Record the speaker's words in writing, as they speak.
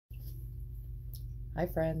Hi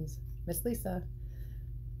friends, Miss Lisa.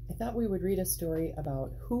 I thought we would read a story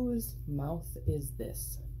about whose mouth is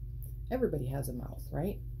this? Everybody has a mouth,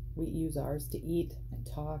 right? We use ours to eat and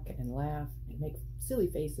talk and laugh and make silly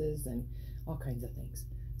faces and all kinds of things.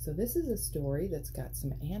 So this is a story that's got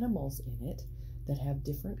some animals in it that have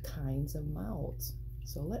different kinds of mouths.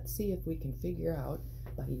 So let's see if we can figure out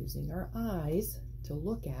by using our eyes to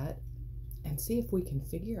look at and see if we can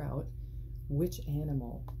figure out which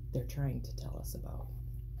animal they're trying to tell us about.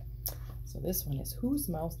 So this one is Whose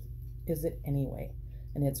Mouth Is It Anyway?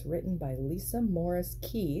 And it's written by Lisa Morris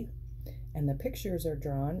Key, and the pictures are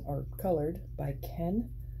drawn or colored by Ken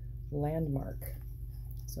Landmark.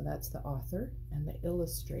 So that's the author and the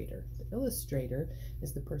illustrator. The illustrator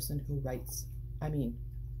is the person who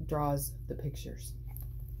draws the pictures.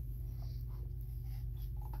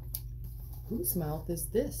 Whose mouth is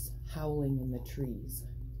this howling in the trees?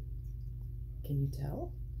 Can you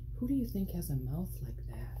tell? Who do you think has a mouth like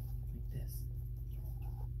that? Like this?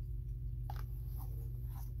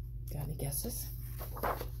 Got any guesses?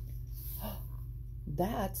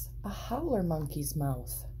 That's a howler monkey's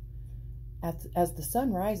mouth. As the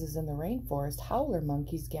sun rises in the rainforest, howler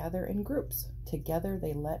monkeys gather in groups. Together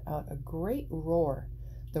they let out a great roar.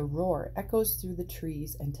 The roar echoes through the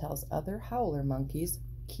trees and tells other howler monkeys,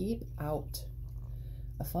 "Keep out."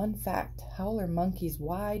 A fun fact, howler monkeys'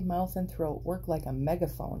 wide mouth and throat work like a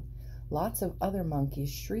megaphone. Lots of other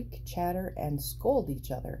monkeys shriek, chatter, and scold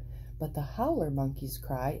each other, but the howler monkey's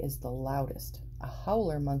cry is the loudest. A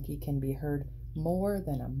howler monkey can be heard more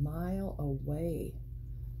than a mile away.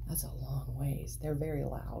 That's a long ways. They're very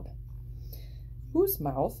loud. Whose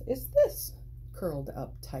mouth is this, curled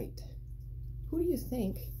up tight? Who do you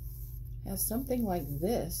think has something like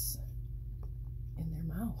this in their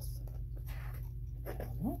mouth? I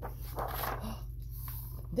don't know.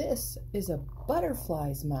 This is a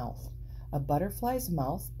butterfly's mouth. A butterfly's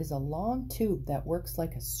mouth is a long tube that works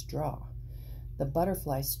like a straw. The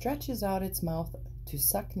butterfly stretches out its mouth to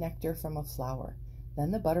suck nectar from a flower.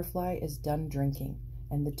 Then the butterfly is done drinking,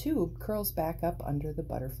 and the tube curls back up under the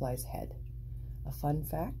butterfly's head. A fun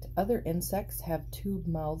fact, other insects have tube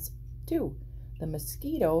mouths too. The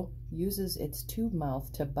mosquito uses its tube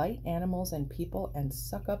mouth to bite animals and people and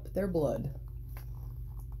suck up their blood.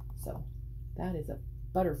 So that is a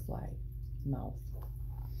butterfly mouth.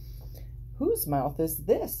 Whose mouth is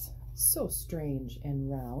this? So strange and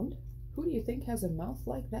round. Who do you think has a mouth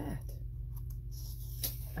like that?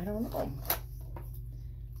 I don't know.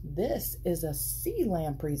 This is a sea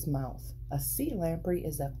lamprey's mouth. A sea lamprey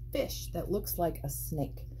is a fish that looks like a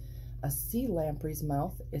snake. A sea lamprey's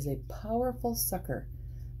mouth is a powerful sucker.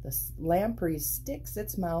 The lamprey sticks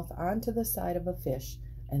its mouth onto the side of a fish,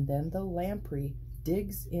 and then the lamprey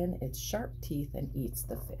digs in its sharp teeth and eats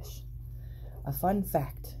the fish. A fun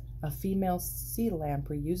fact, a female sea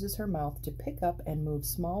lamprey uses her mouth to pick up and move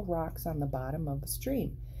small rocks on the bottom of a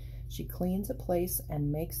stream. She cleans a place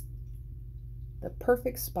and makes the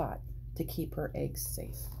perfect spot to keep her eggs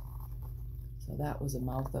safe. So that was a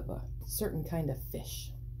mouth of a certain kind of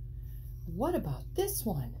fish. What about this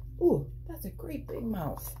one? Ooh, that's a great big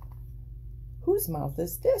mouth. Whose mouth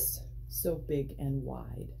is this? So big and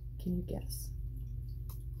wide. Can you guess?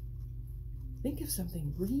 Think of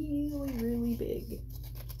something really, really big.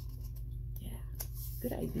 Yeah,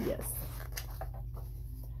 good ideas.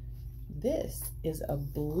 This is a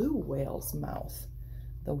blue whale's mouth.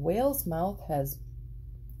 The whale's mouth has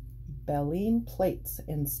baleen plates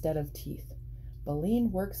instead of teeth.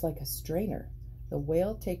 Baleen works like a strainer. The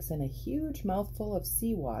whale takes in a huge mouthful of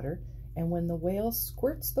seawater, and when the whale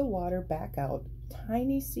squirts the water back out,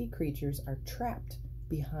 tiny sea creatures are trapped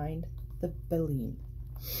behind the baleen.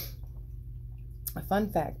 A fun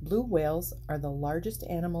fact, blue whales are the largest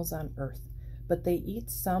animals on Earth, but they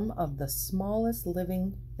eat some of the smallest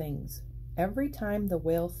living things. Every time the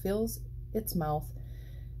whale fills its mouth,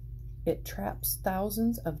 it traps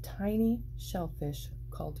thousands of tiny shellfish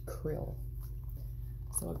called krill.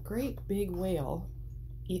 So a great big whale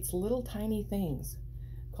eats little tiny things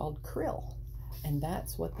called krill, and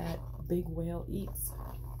that's what that big whale eats.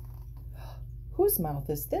 Whose mouth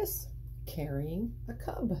is this? Carrying a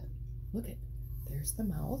cub. Look at, there's the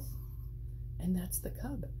mouth, and that's the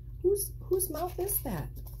cub. Whose mouth is that?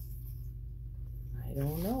 I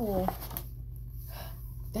don't know.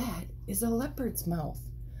 That is a leopard's mouth.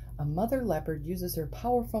 A mother leopard uses her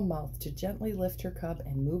powerful mouth to gently lift her cub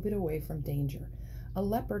and move it away from danger. A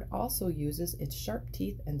leopard also uses its sharp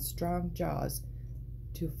teeth and strong jaws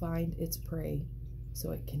to find its prey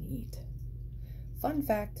so it can eat. Fun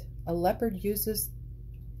fact, a leopard uses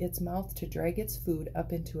its mouth to drag its food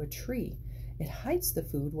up into a tree. It hides the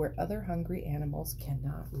food where other hungry animals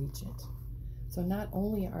cannot reach it. So not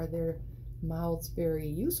only are their mouths very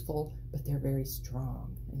useful, but they're very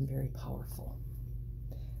strong and very powerful.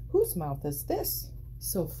 Whose mouth is this?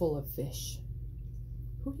 So full of fish.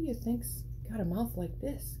 Who do you think's got a mouth like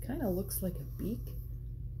this? Kind of looks like a beak.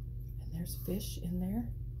 And there's fish in there.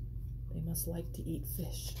 They must like to eat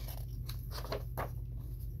fish.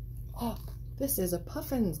 Oh, this is a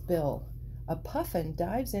puffin's bill. A puffin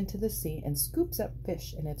dives into the sea and scoops up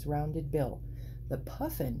fish in its rounded bill. The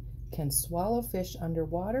puffin can swallow fish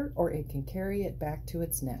underwater, or it can carry it back to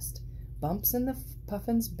its nest. Bumps in the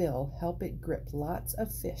puffin's bill help it grip lots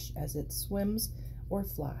of fish as it swims or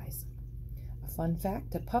flies. A fun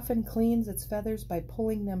fact, a puffin cleans its feathers by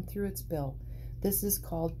pulling them through its bill. This is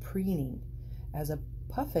called preening. As a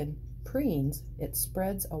puffin preens, it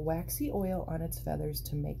spreads a waxy oil on its feathers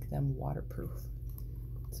to make them waterproof.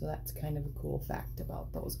 So that's kind of a cool fact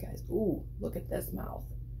about those guys. Ooh, look at this mouth.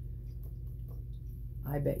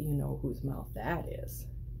 I bet you know whose mouth that is.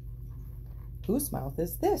 Whose mouth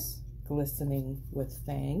is this, glistening with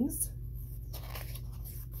fangs?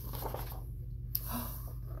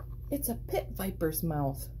 It's a pit viper's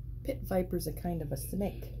mouth. Pit viper's a kind of a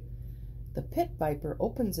snake. The pit viper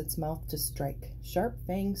opens its mouth to strike. Sharp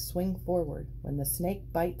fangs swing forward. When the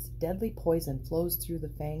snake bites, deadly poison flows through the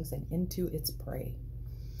fangs and into its prey.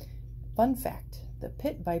 Fun fact, the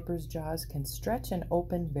pit viper's jaws can stretch and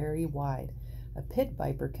open very wide. A pit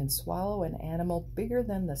viper can swallow an animal bigger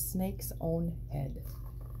than the snake's own head.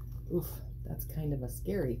 Oof, that's kind of a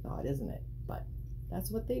scary thought, isn't it? But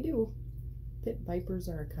that's what they do. Pit vipers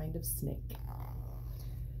are a kind of snake.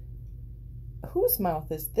 Whose mouth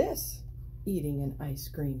is this? Eating an ice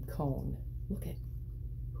cream cone. Look at,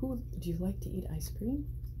 who, do you like to eat ice cream?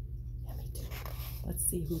 Yeah, me too. Let's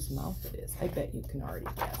see whose mouth it is. I bet you can already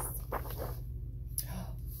guess.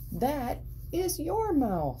 That is your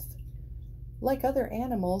mouth. Like other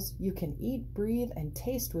animals, you can eat, breathe, and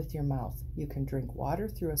taste with your mouth. You can drink water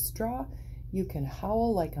through a straw. You can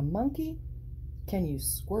howl like a monkey. Can you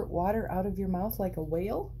squirt water out of your mouth like a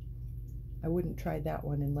whale? I wouldn't try that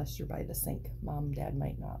one unless you're by the sink. Mom and Dad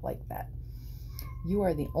might not like that. You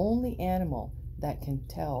are the only animal that can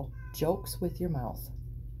tell jokes with your mouth.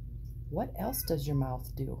 What else does your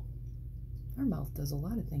mouth do? Our mouth does a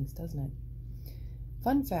lot of things, doesn't it?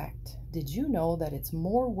 Fun fact, did you know that it's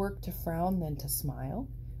more work to frown than to smile?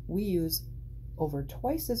 We use over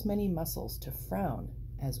twice as many muscles to frown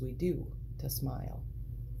as we do to smile.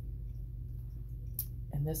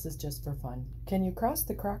 And this is just for fun. Can you cross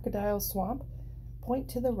the crocodile swamp? Point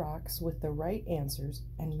to the rocks with the right answers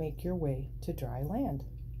and make your way to dry land.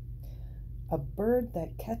 A bird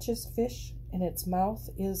that catches fish in its mouth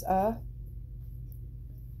is a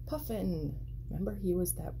puffin. Remember, he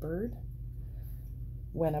was that bird?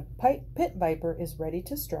 When a pit viper is ready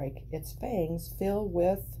to strike, its fangs fill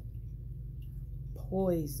with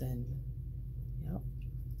poison. Yep.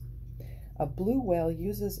 A blue whale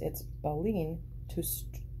uses its baleen to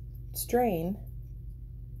strain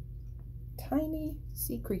tiny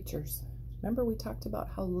sea creatures. Remember we talked about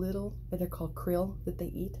how little, they're called krill, that they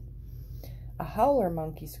eat? A howler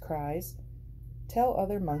monkey's cries tell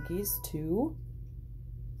other monkeys to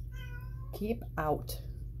keep out.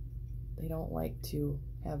 They don't like to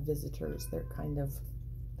have visitors. They're kind of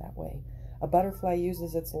that way. A butterfly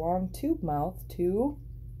uses its long tube mouth to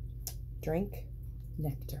drink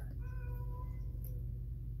nectar.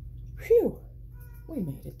 Phew! We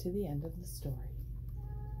made it to the end of the story.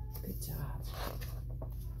 Good job.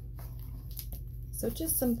 So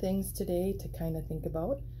just some things today to kind of think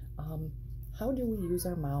about. How do we use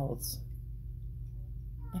our mouths?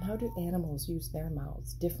 And how do animals use their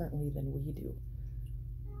mouths differently than we do?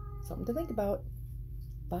 Something to think about.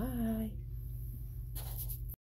 Bye.